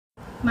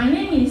My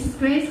name is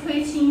Grace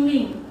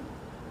Hui-Qing.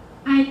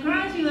 I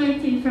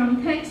graduated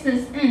from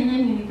Texas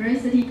A&M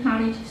University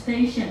College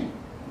Station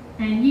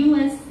and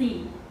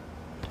USC.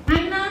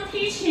 I'm now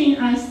teaching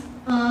as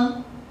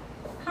a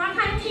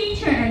part-time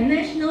teacher at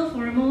National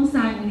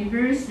Formosa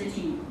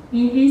University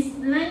in its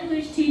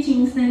Language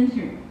Teaching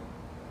Center.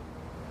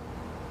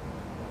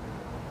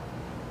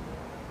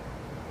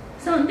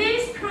 So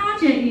this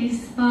project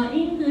is about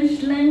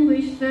English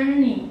language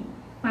learning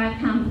by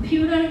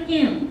computer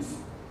games.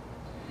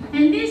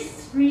 And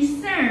this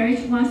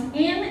research was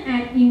aimed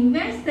at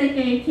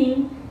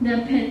investigating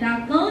the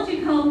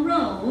pedagogical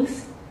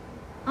roles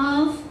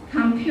of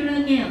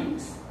computer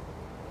games.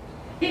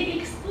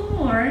 It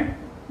explored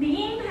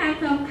the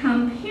impact of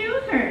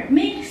computer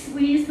mixed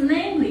with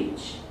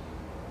language,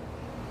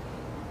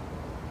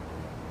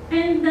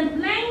 and the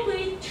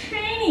language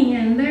training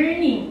and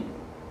learning,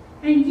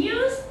 and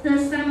used the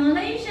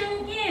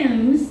simulation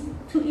games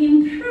to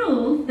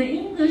improve the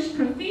English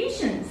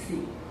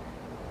proficiency.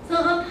 So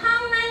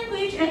upon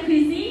language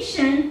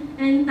acquisition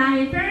and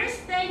diverse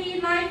daily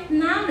life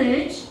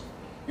knowledge,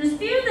 the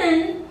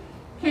student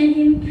can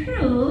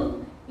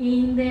improve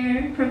in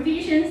their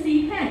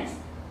proficiency test.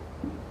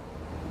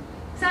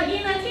 So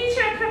in the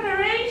Teacher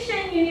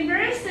Preparation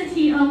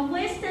University of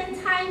Western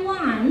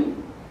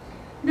Taiwan,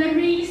 the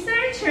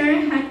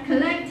researcher had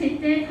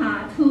collected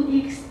data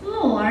to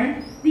explore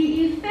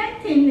the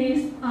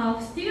effectiveness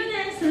of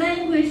students'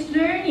 language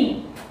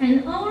learning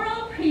and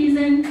oral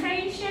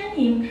presentation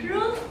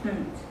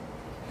improvement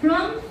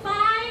from 5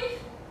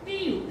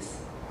 views,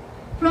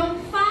 from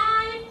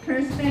 5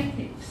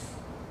 perspectives.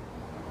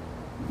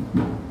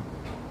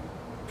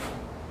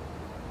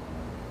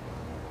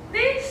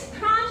 This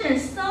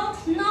project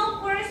sought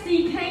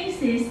noteworthy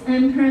cases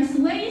and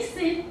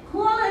persuasive,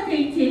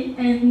 qualitative,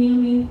 and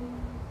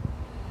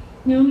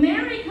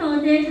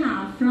numerical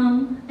data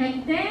from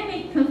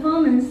academic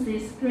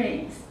performances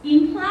grades,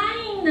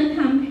 implying the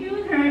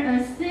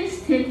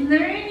computer-assisted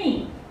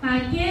learning by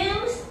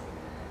games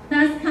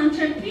that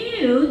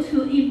contribute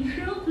to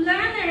improve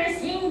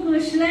learners'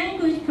 English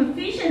language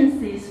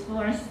proficiencies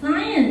for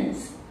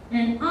science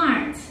and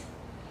art,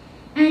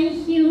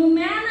 and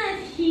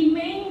humanity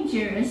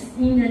majors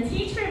in the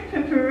Teacher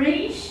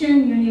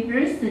Preparation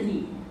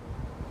University.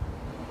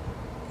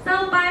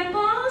 So by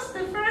both,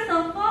 first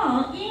of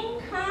all,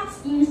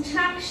 in-class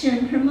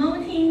instruction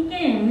promoting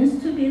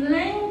games to be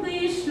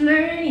language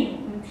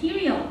learning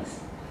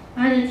materials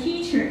by the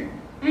teacher,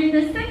 and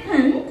the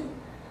second,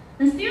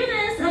 the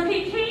students'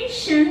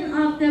 application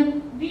of the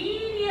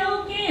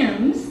video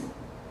games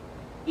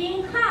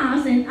in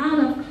class and out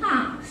of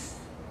class.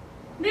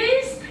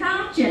 This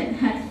project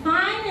had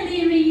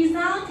finally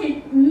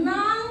resulted in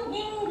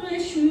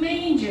non-English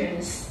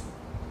majors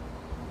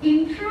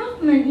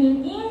improvement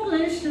in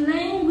English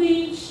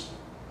language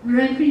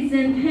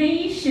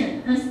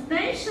representation,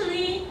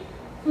 especially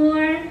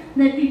for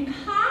the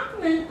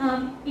Department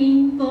of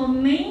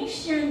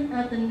Information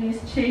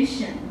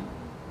Administration.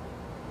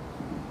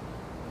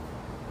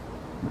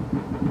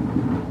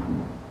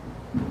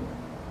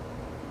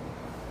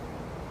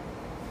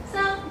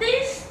 So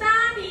this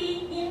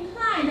study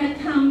implied that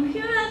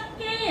computer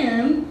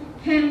game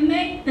can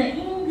make the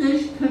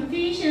English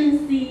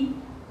proficiency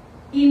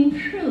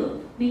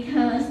improve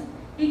because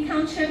it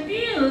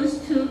contributes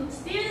to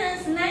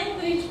students'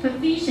 language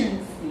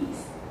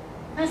proficiencies,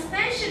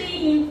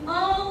 especially in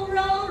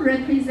oral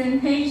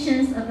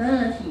representations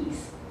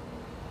abilities.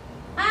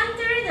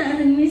 Under the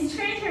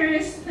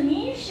administrator's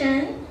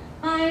permission,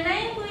 by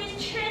language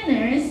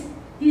trainers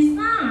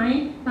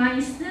designed by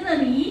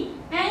syllabi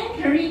and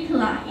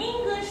curricula,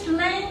 English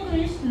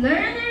language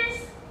learners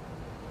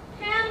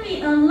can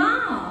be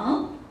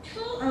allowed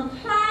to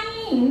apply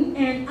in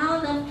and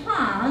out of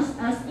class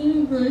as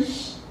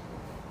English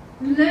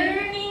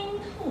learning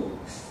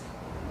tools.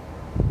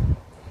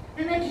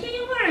 And the key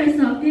words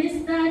of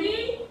this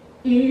study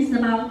is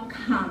about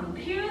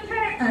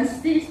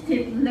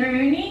computer-assisted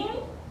learning,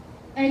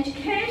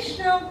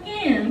 educational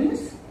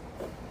games,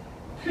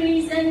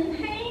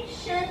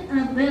 presentation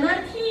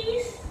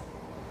abilities,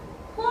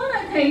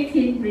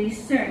 qualitative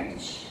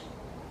research,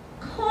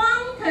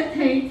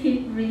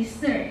 quantitative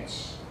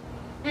research,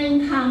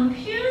 and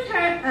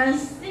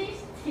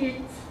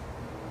computer-assisted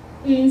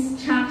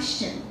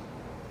instruction.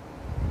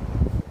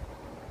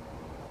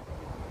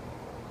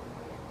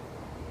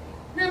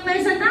 The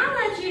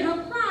methodology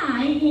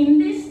applied in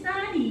this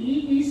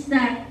study is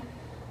that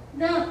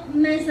the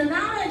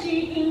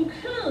methodology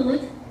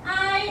includes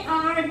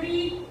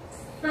IRB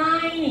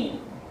signing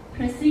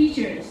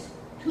procedures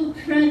to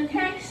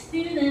protect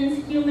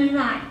students' human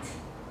rights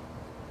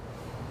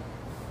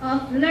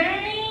of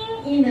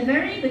learning in the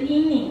very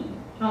beginning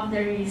of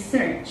the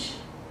research.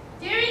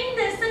 During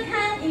the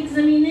second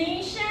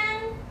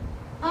examination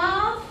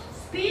of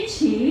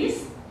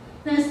speeches,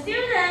 the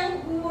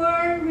students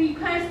were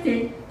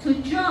requested to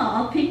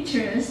draw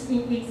pictures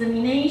in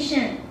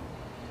examination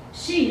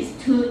sheets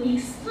to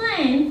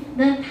explain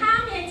the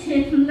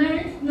targeted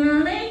learned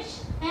knowledge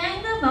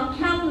and the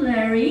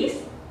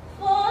vocabularies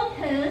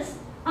focused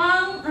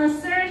on a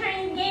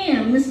certain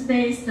games answers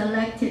they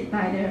selected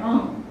by their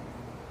own.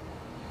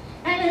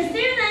 And the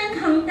students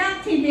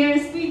conducted their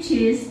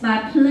speeches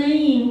by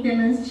playing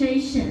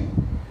demonstration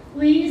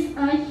with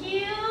a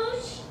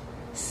huge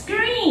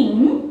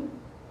screen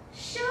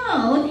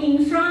showed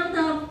in front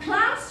of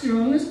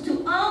classrooms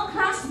to all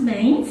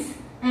classmates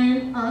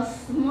and a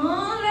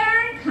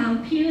smaller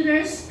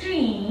computer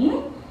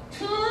screen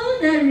to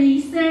the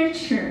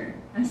researcher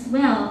as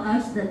well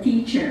as the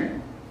teacher.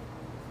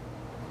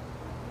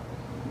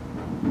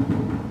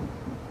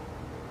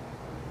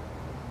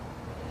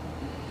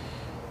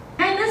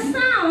 And the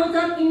sound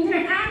of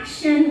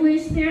interaction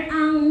with their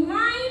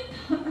online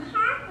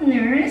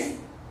partners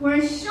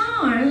were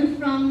shown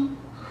from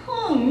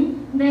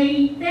whom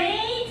they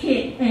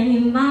dated and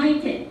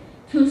invited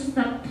to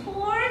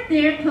support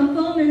their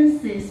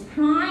performances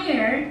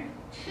prior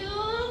to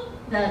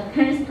the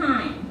test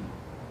time.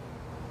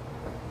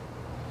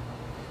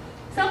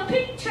 So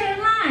picture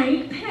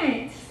like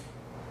pets,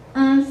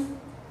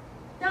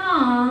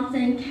 dogs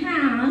and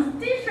cats,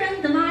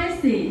 different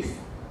devices,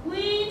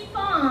 wheat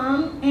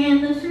farm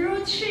and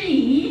fruit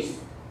trees,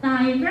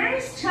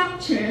 diverse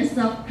structures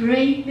of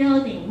great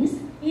buildings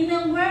in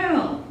the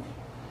world,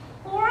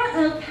 or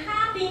a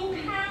cabin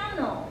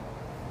panel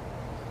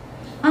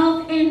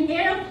of an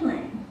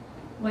airplane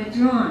were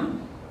drawn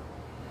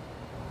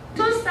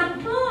to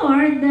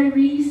support the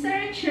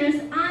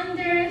researchers'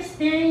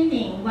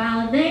 understanding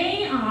while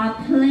they are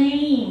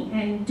playing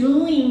and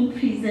doing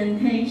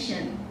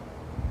presentation.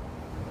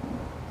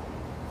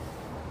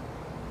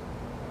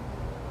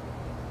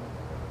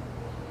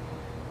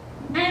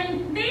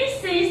 And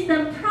this is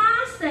the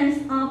process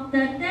of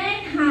the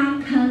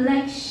data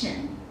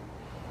collection.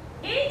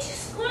 Each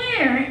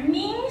square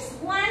means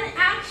one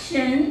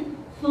action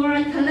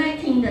for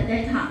collecting the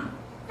data.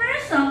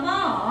 First of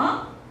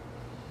all,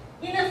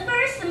 in the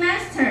first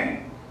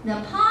semester, the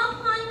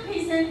PowerPoint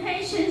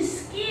presentation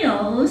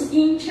skills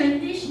in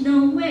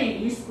traditional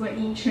ways were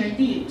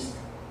introduced.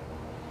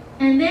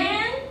 And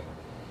then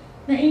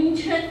the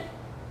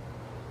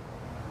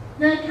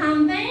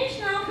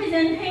conventional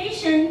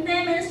presentation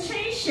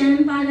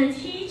demonstration by the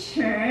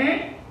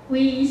teacher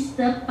with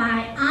the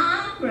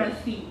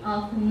biography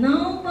of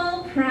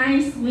Nobel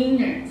Prize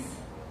winners.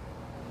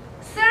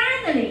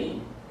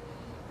 Thirdly,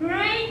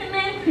 grade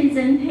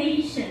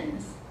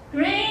presentations,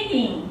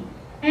 grading,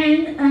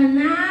 and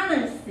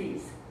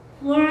analysis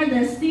for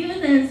the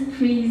students'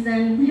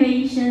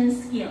 presentation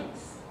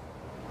skills.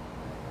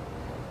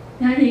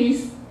 That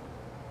is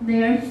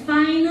their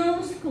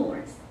final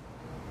scores.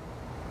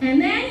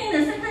 And then in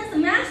the second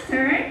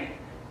semester,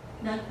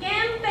 the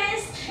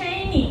game-based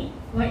training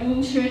were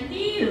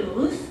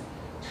introduced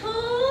to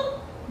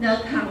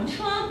the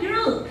control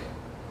group,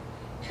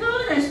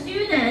 to the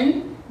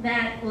students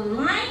that would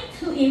like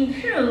to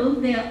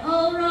improve their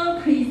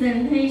oral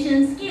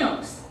presentation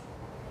skills.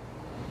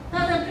 So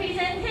the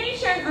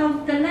presentation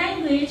of the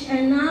language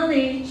and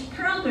knowledge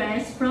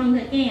progress from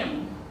the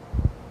game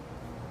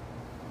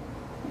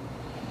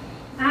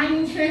are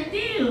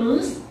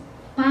introduced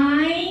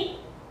by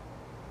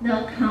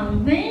the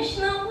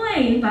conventional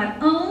way, but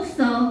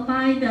also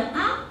by the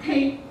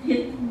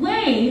updated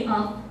way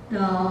of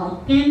the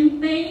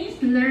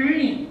game-based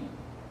learning.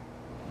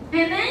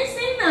 And then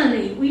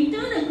similarly, we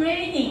do the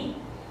grading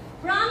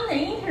from the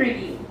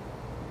interview,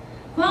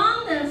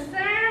 from the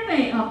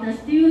survey of the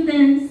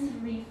students'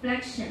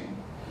 reflection.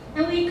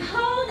 And we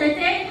code the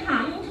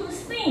data into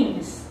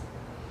themes.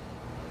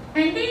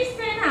 And this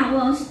data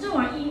will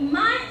store in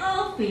my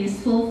office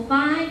for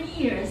 5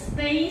 years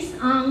based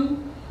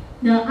on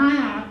the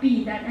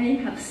IRB that I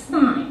have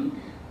signed.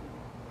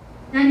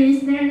 That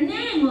is, their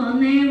name will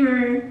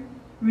never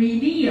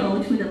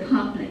reveal to the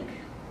public.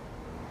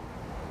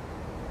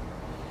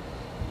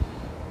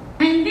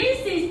 And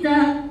this is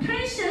the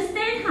precious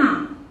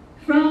data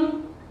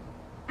from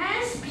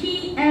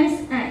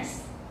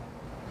SPSS,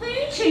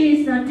 which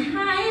is a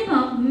type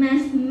of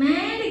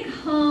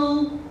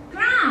mathematical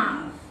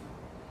graph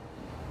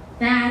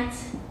that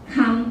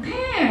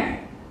compare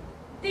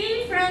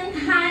different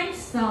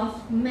types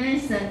of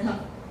methods of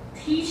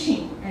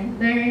teaching and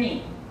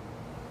learning.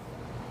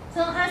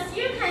 So as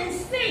you can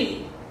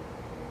see,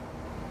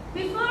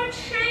 before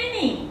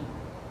training,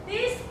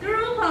 this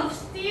group of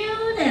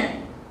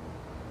students,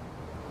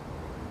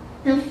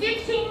 the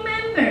 15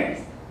 members,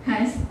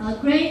 has a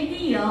great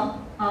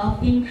deal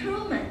of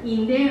improvement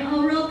in their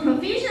oral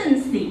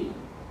proficiency.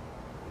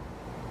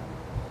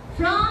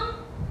 From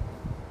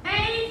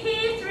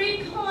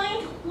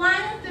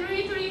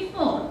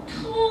 83.1334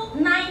 to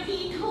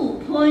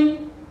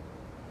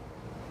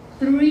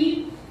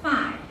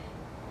 92.35.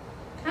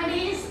 That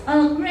is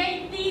a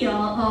great deal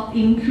of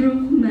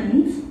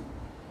improvement.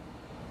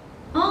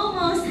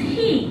 Almost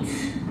hit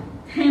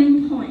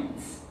 10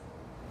 points.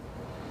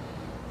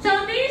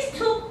 So these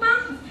two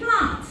box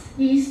plots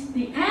is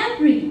the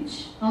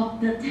average of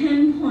the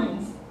 10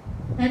 points.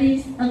 That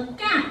is a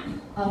gap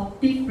of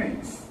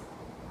difference.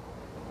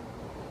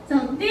 So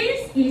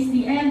this is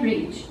the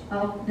average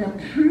of the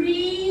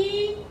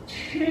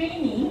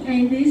pre-training,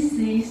 and this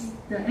is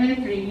the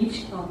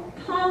average of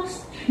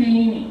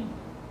post-training.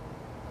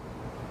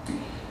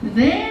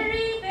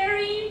 Very,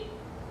 very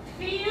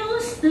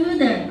few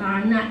students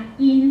are not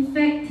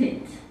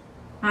infected,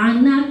 are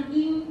not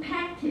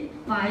impacted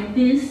by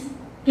these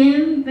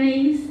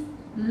game-based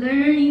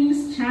learning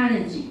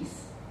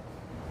strategies.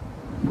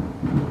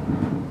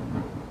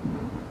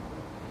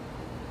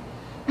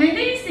 And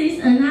this is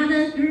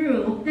another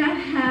group that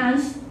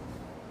has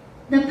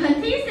the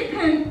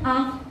participant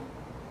of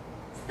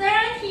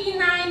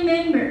 39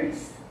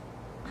 members,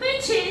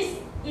 which is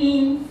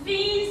in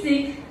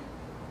physics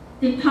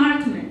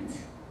department.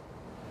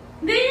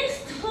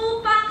 These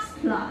two box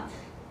plots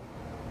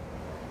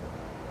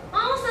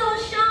also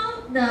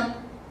show the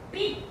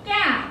big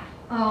gap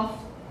of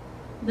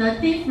the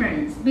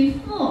difference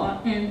before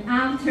and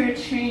after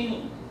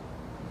training.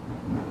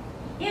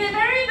 In the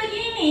very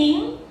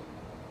beginning,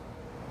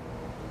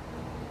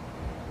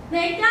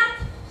 they got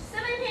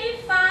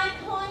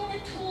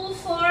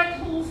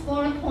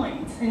 75.2424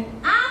 points, and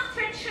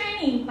after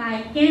training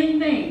by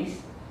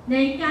game-based,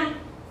 they got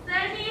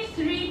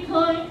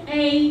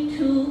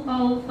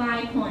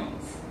 33.8205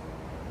 points.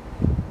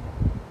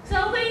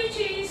 So which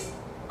is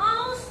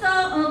also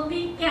a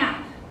big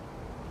gap.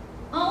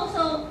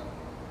 Also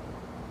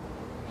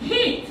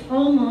hit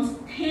almost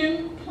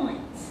 10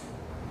 points.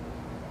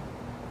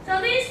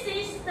 So this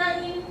is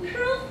the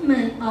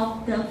improvement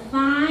of the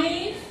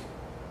 5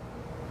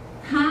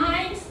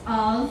 types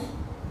of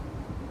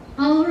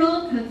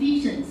oral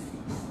proficiencies.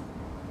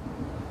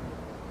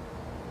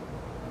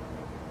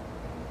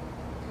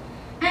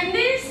 And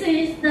this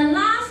is the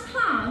last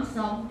class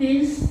of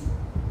this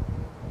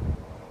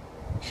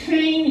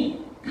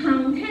training,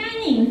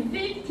 containing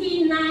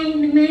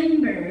 59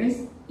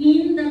 members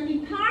in the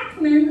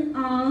Department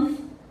of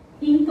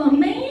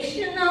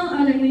Informational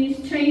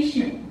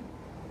Administration.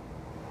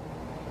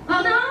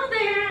 Although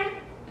their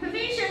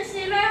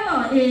proficiency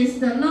level is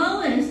the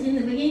lowest in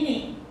the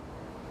beginning,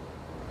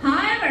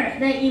 however,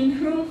 they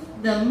improved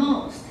the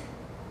most.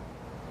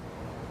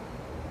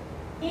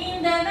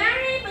 In the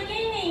very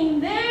beginning,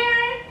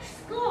 their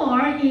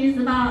score is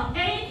about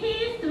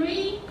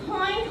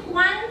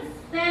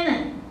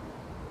 83.17.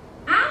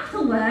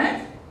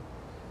 Afterwards,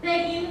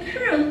 they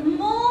improved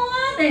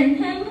more than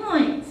 10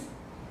 points,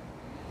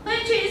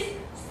 which is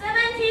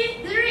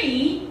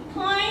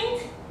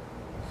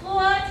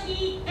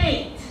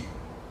 73.48.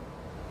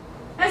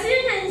 As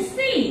you can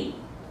see,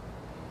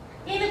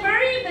 in the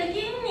very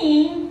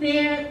beginning,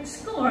 their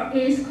score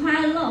is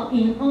quite low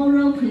in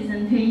oral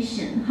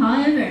presentation.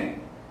 However,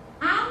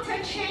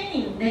 after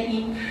training, they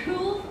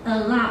improve a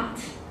lot.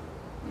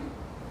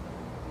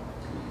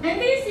 And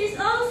this is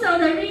also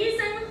the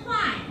reason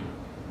why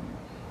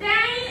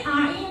they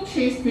are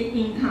interested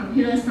in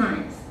computer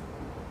science.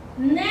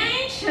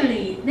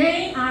 Naturally,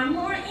 they are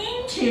more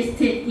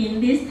interested in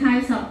these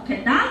types of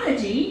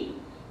pedagogy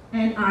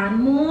and are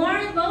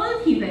more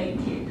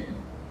motivated.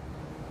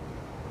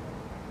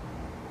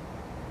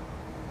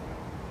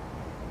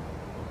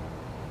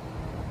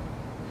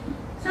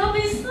 So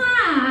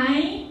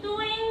besides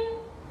doing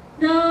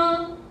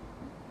the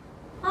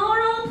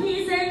oral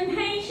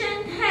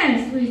presentation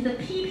test with the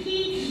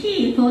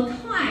PPT for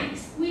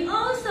twice, we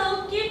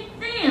also give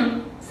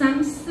them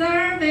some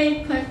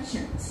survey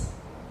questions.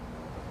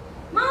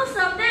 Most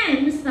of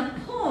them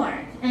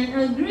support and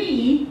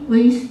agree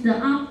with the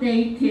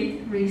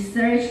updated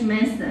research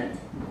method.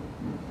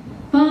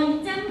 For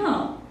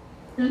example,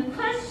 the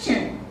first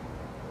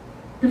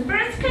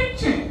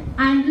question,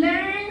 I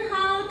learned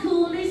how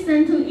to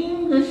listen to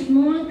English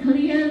more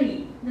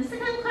clearly. The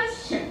second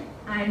question,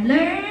 I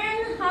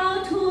learned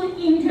how to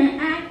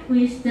interact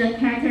with the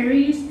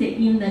characteristics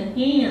in the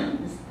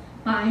games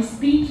by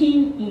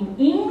speaking in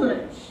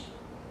English,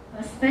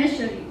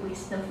 especially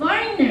with the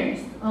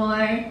foreigners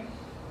or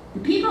the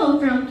people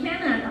from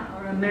Canada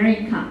or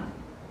America.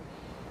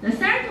 The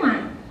third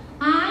one,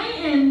 I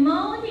am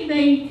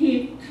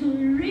motivated to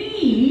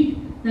read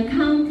the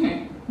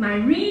content. My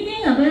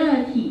reading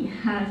ability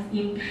has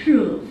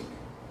improved.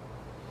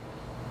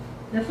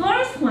 The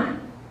fourth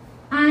one,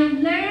 I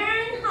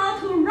learned how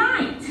to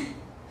write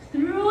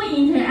through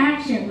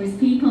interaction with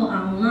people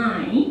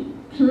online,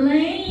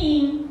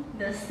 playing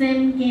the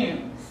same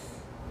games.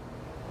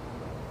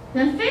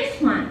 The fifth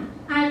one,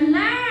 I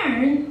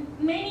learned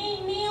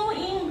many new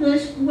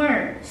English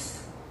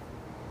words.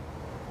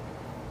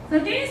 So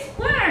these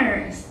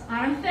words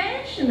are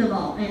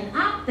fashionable and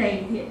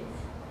updated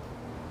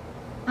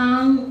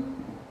on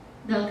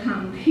the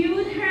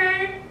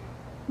computer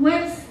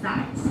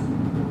websites.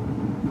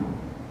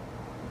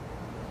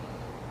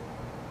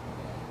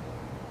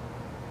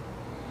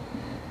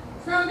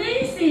 So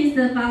this is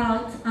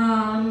about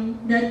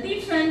the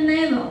different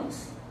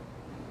levels,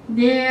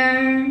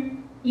 their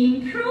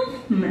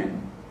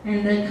improvement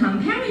and the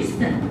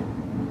comparison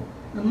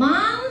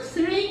among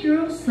 3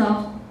 groups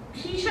of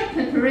teacher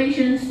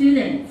preparation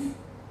students.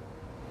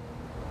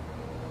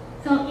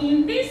 So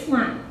in this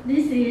one,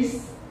 this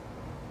is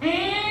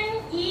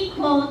n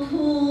equal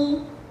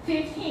to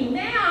 15.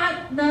 They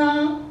are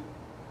the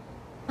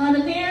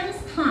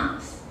advanced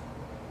class.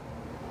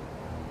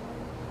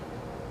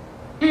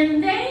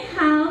 And they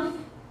have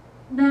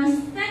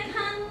the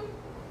second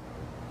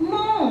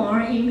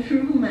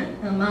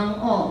improvement among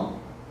all.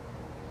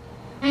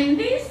 And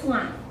this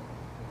one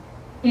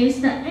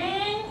is the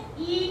n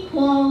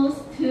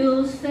equals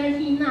to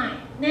 39.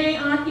 They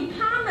are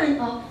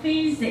Department of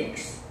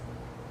Physics.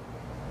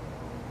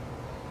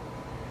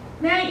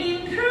 They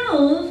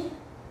improved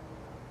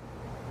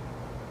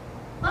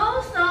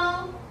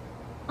also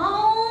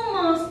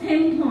almost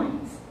 10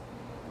 points.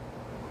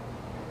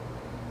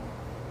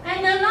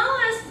 And the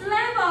lowest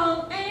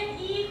level, n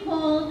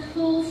equal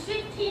to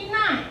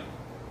 59,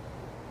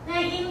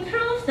 they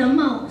improved the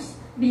most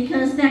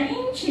because they're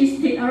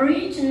interested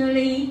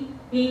originally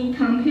in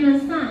computer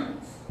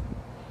science.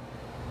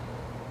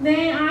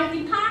 They are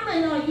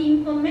Department of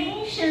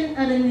Information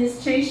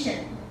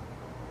Administration.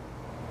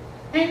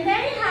 And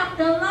they have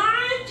the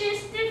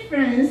largest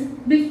difference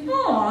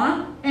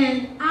before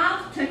and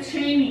after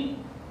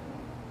training.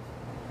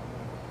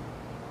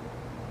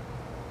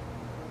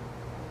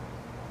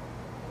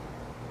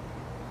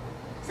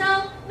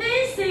 So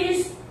this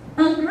is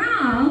a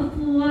graph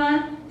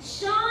for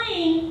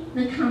showing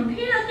the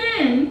computer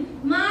game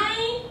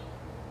might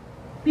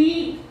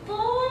be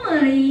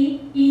formally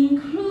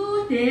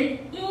included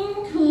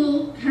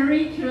into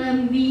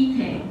curriculum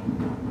vitae,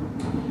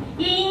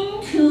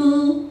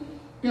 into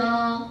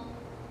the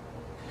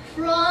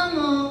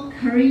formal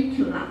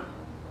curricula.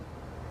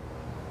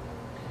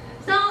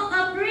 So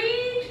a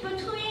bridge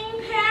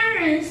between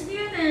parents,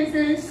 students,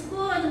 and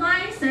school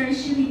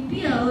advisors should be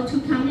built to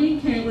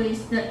communicate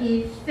with the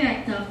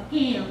effect of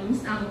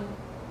games on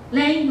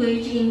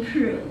language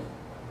improve.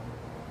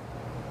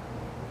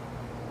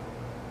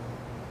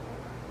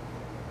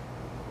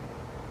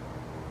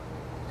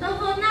 So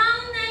for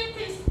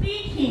non-native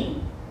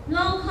speaking,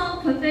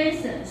 local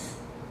professors,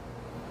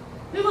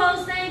 we will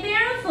say,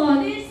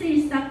 therefore, this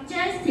is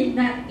suggested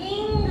that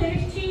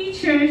English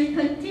teachers,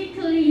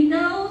 particularly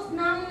those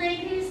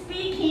non-native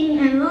speaking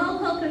and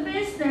local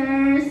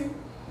professors,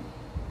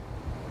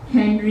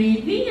 can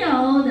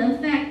reveal the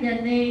fact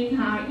that they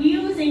are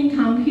using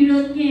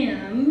computer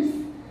games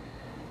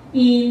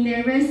in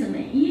their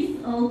resume.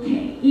 It's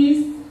okay,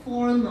 it's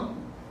formal.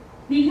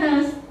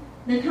 Because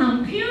the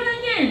computer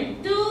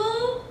game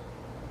do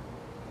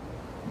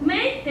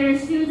make their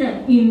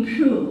students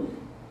improve.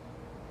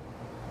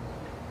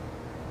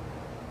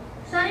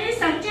 So it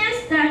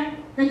suggests that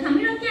the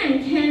computer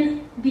game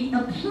can be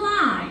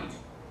applied.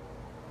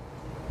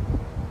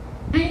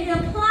 And it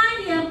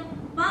applies the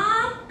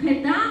above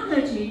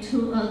pedagogy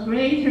to a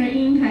greater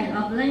impact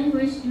of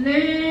language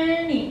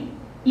learning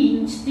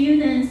in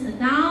students'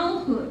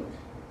 adulthood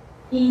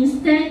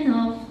instead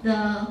of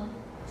the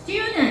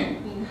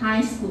student in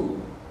high school.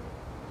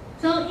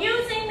 So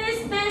using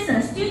this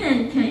method,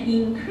 students can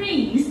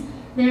increase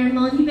their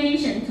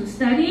motivation to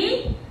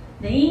study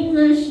the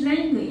English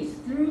language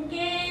through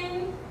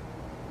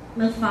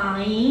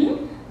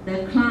gamifying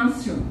the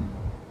classroom.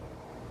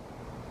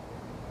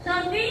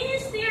 So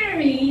these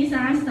theories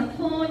are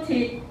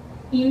supported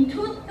in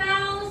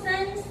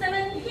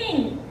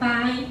 2017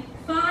 by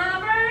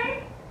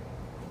Faber,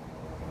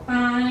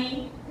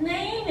 by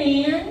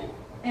Neyman,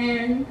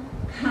 and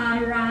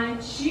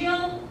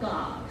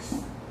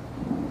Karagiogos.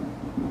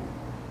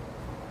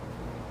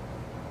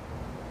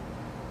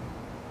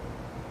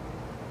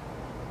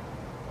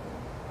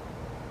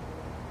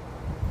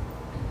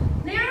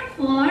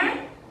 Therefore,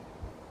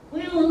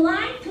 we would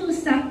like to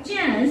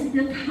suggest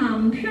the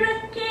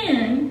computer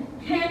game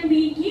can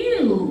be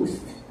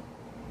used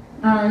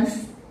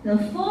as the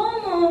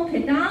formal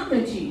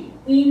pedagogy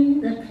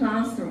in the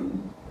classroom.